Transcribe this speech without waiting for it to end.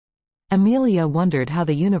Amelia wondered how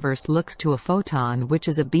the universe looks to a photon, which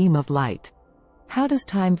is a beam of light. How does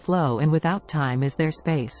time flow, and without time is there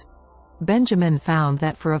space? Benjamin found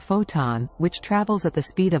that for a photon, which travels at the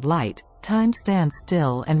speed of light, time stands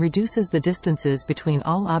still and reduces the distances between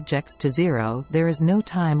all objects to zero. There is no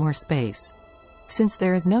time or space. Since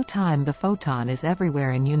there is no time, the photon is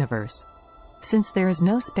everywhere in universe. Since there is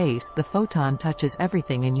no space, the photon touches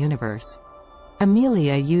everything in universe.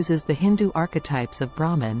 Amelia uses the Hindu archetypes of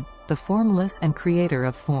Brahman, the formless and creator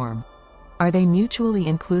of form. Are they mutually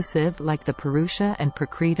inclusive, like the Purusha and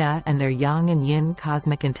Prakriti and their yang and yin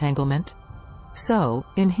cosmic entanglement? So,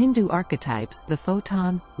 in Hindu archetypes, the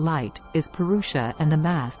photon, light, is Purusha and the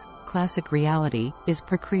mass, classic reality, is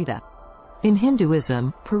Prakriti. In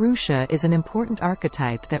Hinduism, Purusha is an important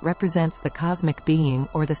archetype that represents the cosmic being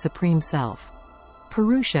or the supreme self.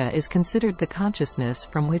 Purusha is considered the consciousness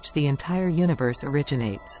from which the entire universe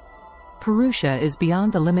originates. Purusha is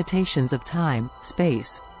beyond the limitations of time,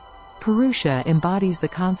 space. Purusha embodies the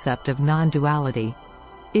concept of non-duality.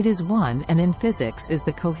 It is one, and in physics is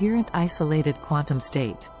the coherent isolated quantum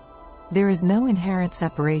state. There is no inherent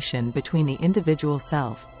separation between the individual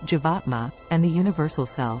self, Jivatma, and the universal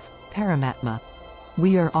self, Paramatma.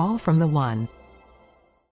 We are all from the One.